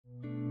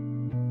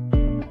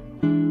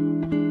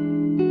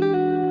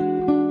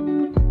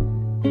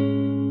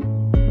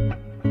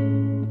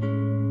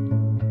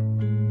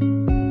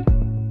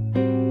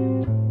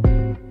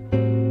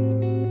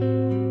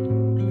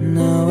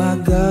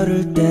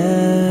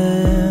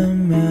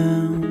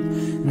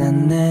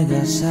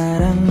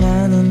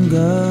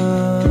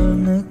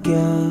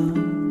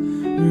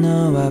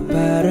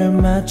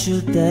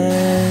맞출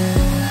때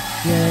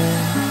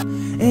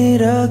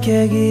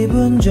이렇게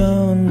기분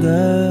좋은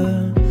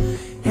걸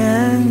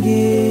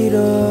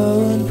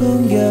향기로운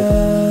풍경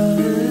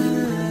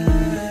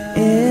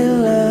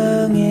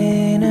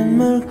일렁이는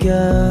물결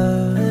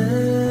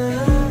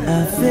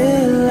I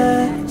feel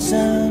like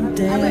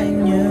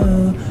something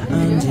new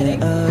언제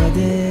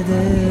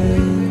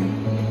어디든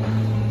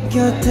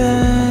곁에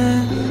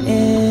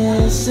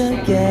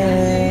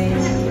있을게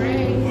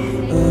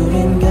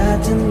우린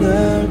같은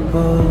걸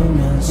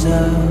보면서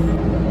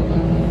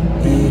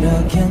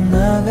이렇게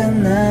너가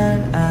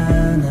날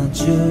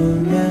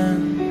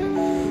안아주면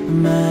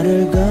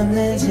말을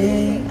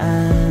건네지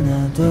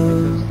않아도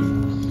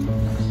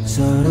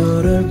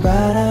서로를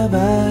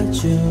바라봐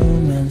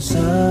주면서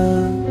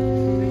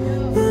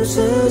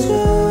웃어줘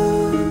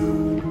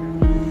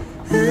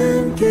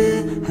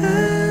함께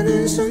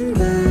하는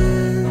순간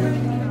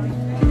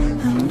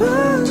한 번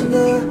더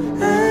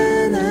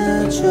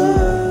안아줘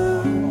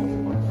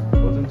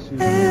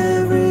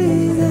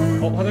Every day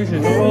화장실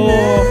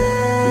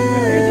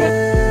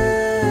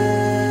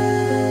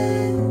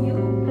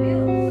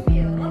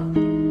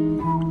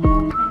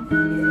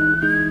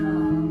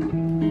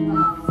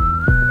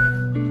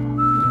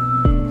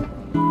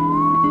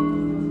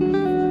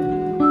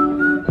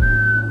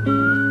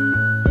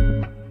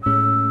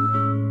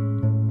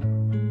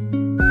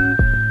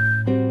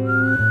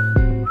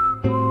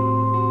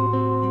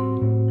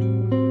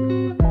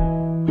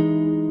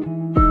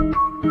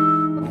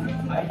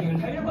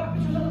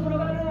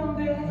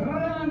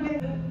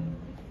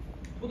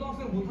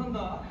고등학생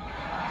못한다.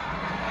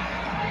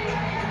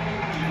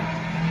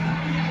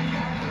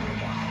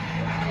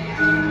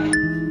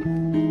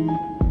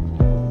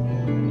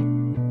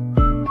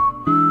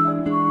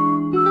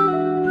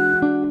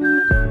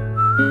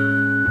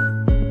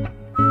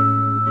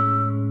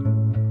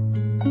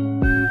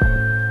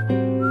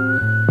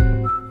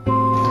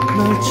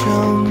 널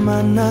처음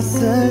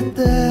만났을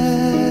때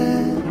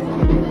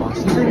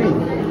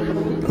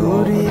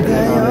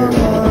우리가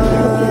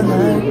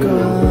영원할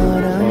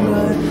거란 걸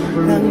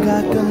난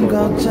가끔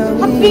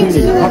걱정이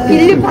돼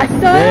빌리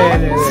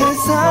봤어요?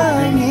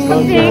 세상이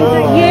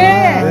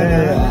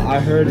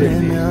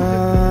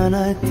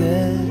외면할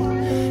때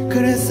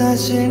그래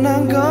사실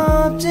난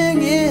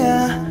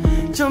겁쟁이야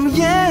좀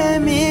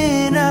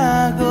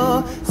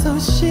예민하고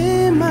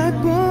소심할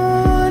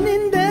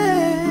뿐인데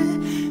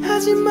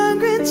하지만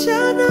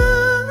괜찮아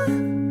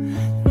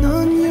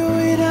넌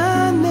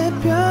유일한 내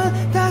편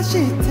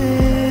다시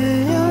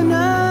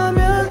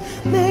태어나면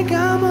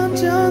내가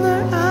먼저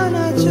널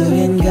안아줘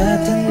우린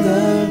같은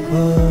걸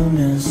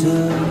보면서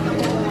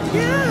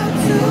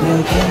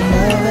이렇게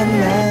너가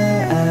날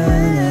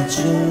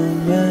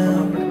안아주면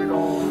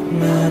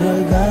말을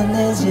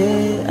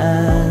건네지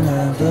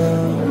않아도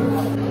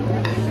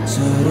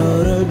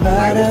서로를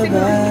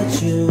바라봐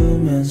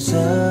주면서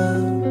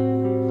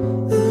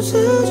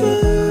웃어줘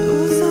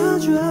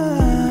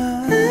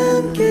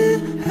함께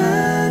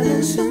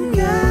하는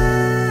순간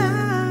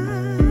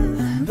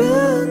한 번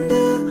더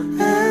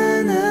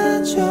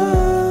안아줘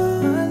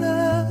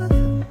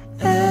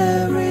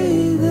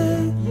Every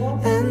day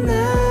and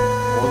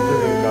night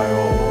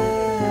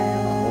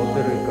뭐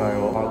드릴까요?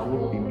 아구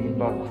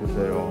비빔밥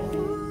주세요.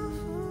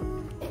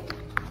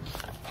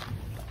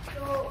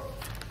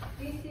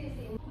 This is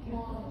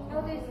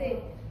how do you say?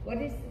 What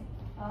is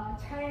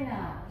China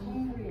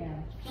in Korean?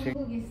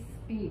 중국 is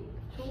big.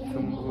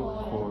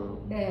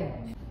 중국 네.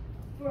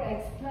 For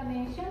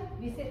explanation,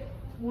 we say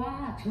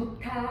와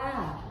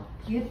좋다,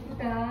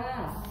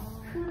 예쁘다,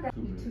 크다.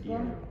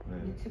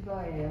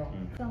 유튜버예요.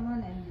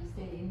 Someone and you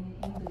say in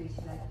English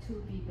like to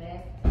be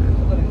back.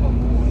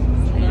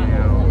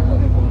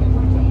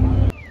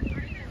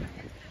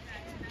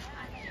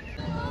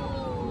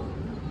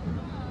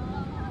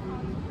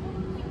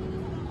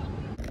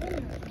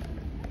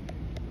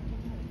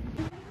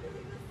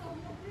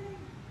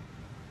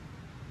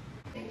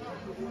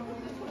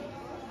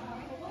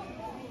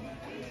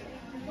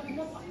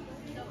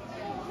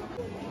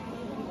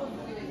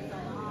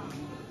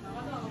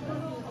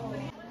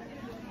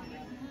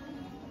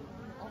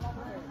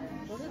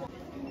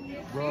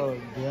 Bro,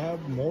 they have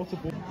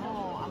multiple.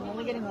 Oh, I'm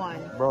only getting one.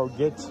 Bro,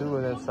 get two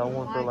and then sell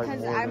one for like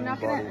more I'm than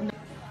not you bought gonna. it.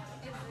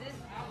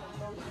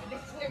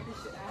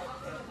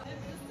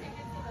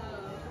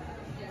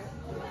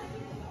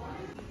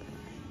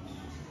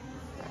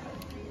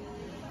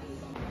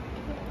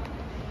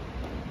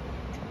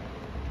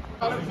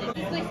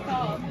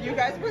 You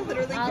guys were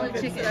literally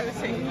convinced that I was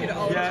taking you to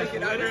all the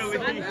chicken.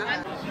 Literally.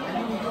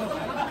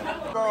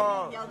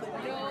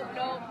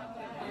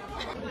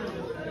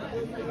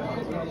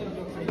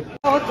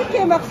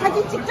 어떻게 막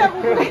사진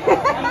찍자고 그래.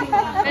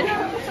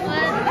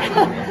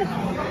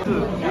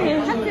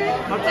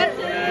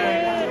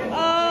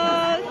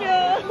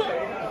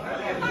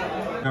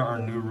 Our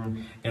new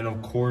room, and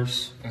of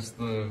course, it's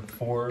the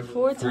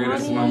 420.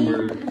 greatest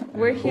number.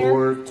 We're here.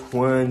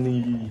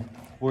 420.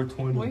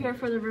 420. We're here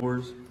for the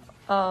Fours.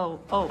 Oh,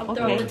 I'll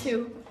throw okay. the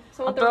two.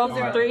 So I'll throw up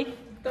the 3.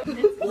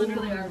 It's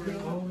literally our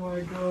room. Oh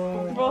my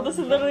god. Bro, this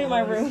is literally my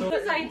room.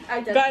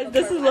 Guys,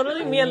 this is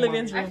literally me and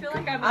Livian's room. I feel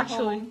like I'm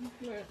actually.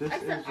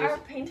 Our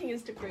painting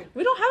is different.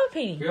 We don't have a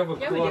painting. We have a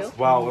Yeah, we do.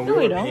 Wow, and No,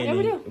 we we have a don't. Yeah,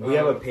 we painting. do. We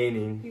have a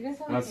painting. You guys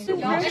have That's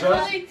anything? we It's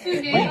just- really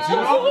 2 days.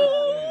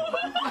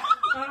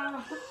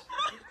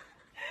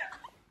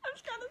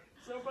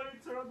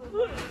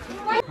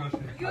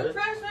 You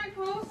trashed my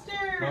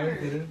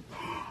poster.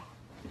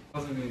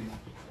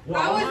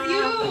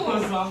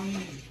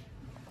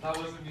 That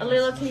was you.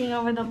 Alila taking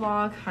over the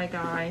vlog. Hi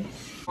guys.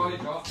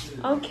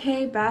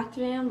 Okay,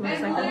 bathroom.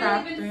 Looks like the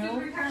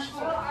bathroom.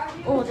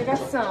 Oh, they got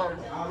some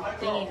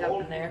thingies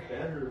up in there.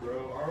 Better,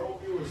 bro. Our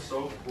old view was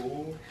so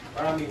cool.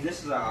 But I mean,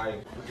 this is a high.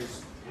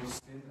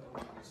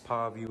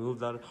 Pop, you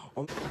moved out.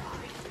 Oh. Be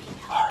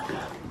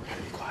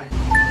quiet.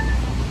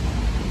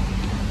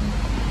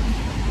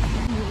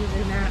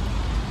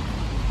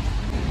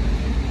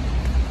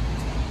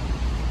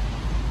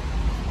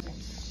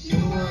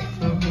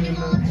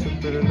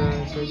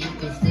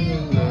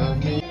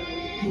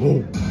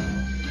 Whoa.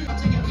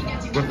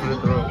 Went for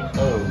the throw.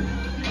 Oh.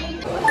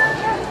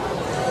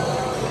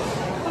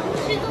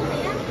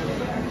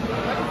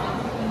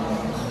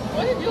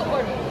 What did you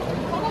order?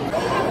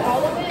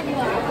 All of it?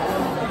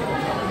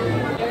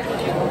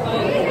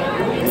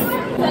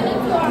 Send it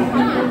to our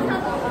house.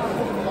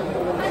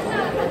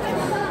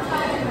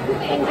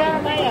 And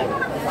Jeremiah.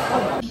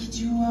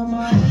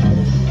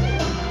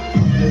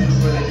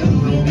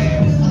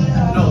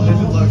 No, this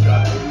is Luck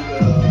Guy.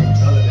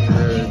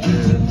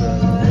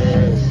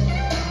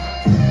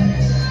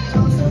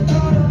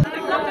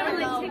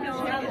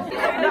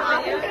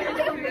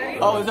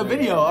 Oh, it's a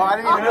video. Oh, I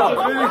didn't even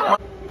know.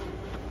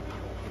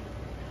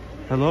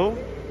 Hello?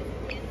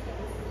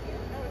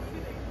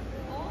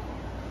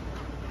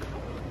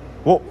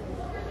 Whoa.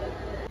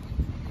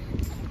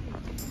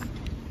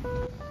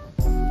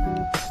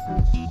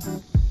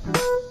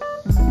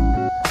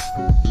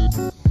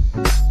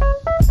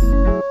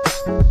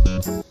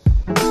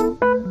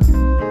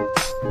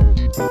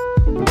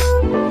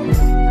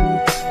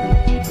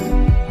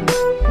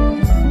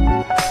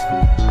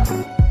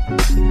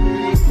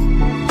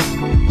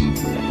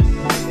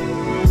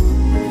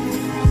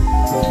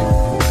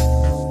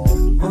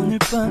 오늘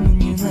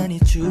밤은 유난히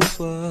추워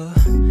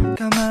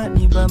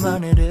가만히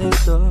밤하늘을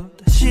또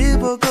다시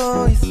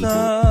보고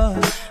있어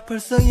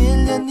벌써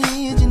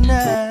 1년이 지나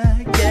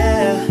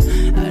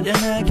yeah.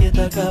 아련하게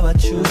다가와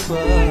추억 집에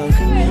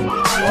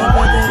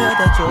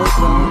데려다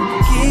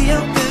줬던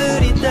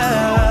기억들이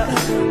다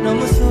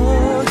너무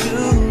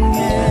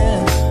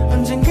소중해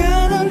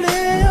언젠가 널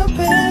내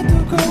옆에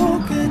두고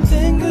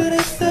그땐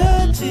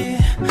그랬었지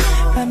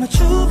아마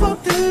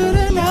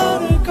추억들은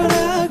나를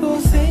거라고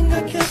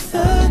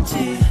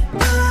생각했었지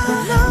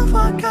넌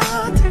나와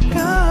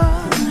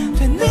같을까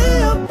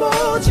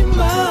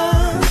되뇌어보지만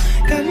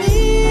감이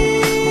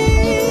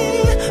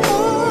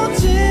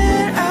오질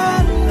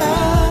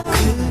않아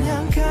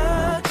그냥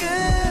가끔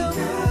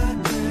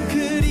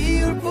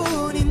그리울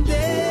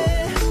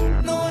뿐인데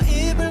너와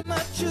입을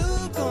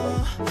맞추고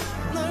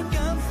널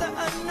감싸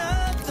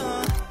안았던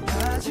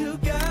아주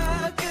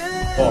가끔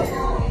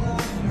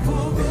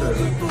보고들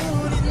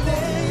뿐인데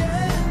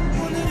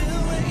오늘은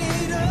왜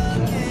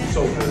이렇게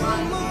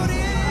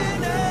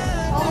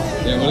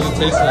Yeah, what does it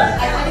taste like?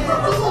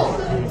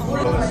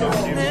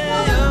 내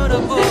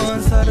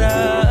열어본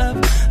서랍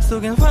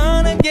속엔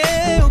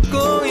환하게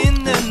웃고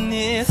있는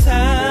네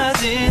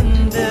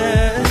사진들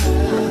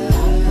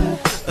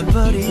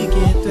버리게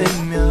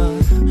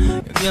되면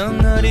영영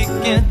널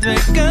잊게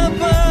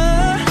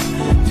될까봐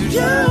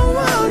두려워